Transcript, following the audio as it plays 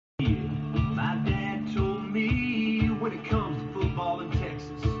kid. My dad told me when it comes to football in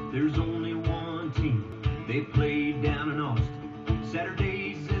Texas, there's only one team. They play down in Austin,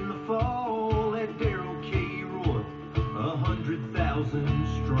 Saturdays in the fall at Darrell K. Royal, 100,000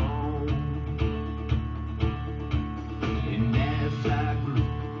 strong. And as I grew,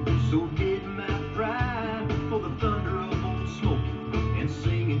 so did my pride for the thunder of Old Smoky and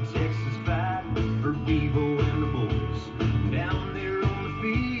singing Texas Fight for Bevo and the boys. Down there on the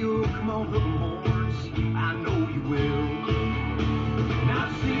field, come on, hook 'em horns, I know you will. And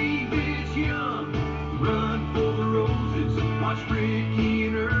I've seen Vince Young run for the roses, watch Ricky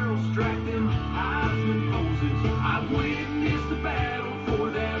and Earl strike them Heisman poses. I've witnessed the battle for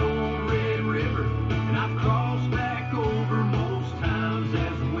that old Red River, and I've crossed back over most times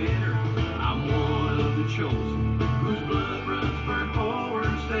as a winner. I'm one of the chosen, whose blood runs burnt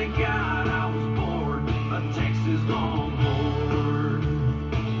orange. Thank God I was born a Texas Longhorn.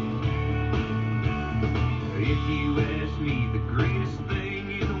 If you ask me, the greatest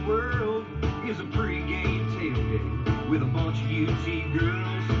thing in the world is a pregame tailgate with a bunch of UT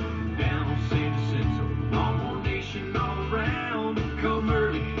girls down on San Jacinto. Longhorn Nation all around, come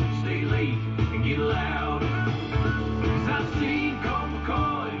early, stay late, and get loud. 'Cause I've seen Colt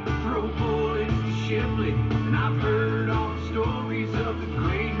McCoy throw bullets to Shipley, and I've heard all the stories of the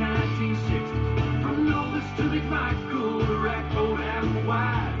great 1960s. From Novus to McMichael to Rackford,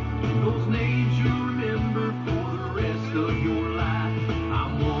 Applewhite, those names you remember for the rest of your life.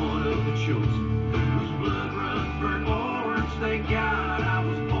 I'm one of the chosen, whose blood runs burnt orange. Thank God I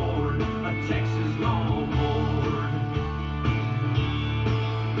was born a Texas Longhorn.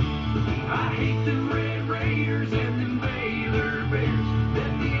 I hate them Red Raiders and them Baylor Bears.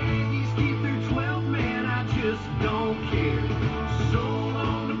 Let the Aggies keep their 12 man, I just don't care. So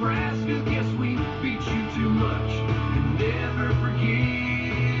long, Nebraska, guess we beat you too much. And never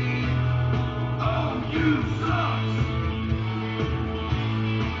forget, oh, you sucks.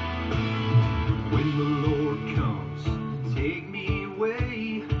 When the Lord comes to take me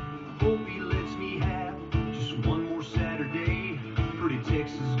away, hope he lets me have just one more Saturday. Pretty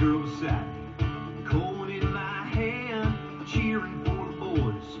Texas girl beside me.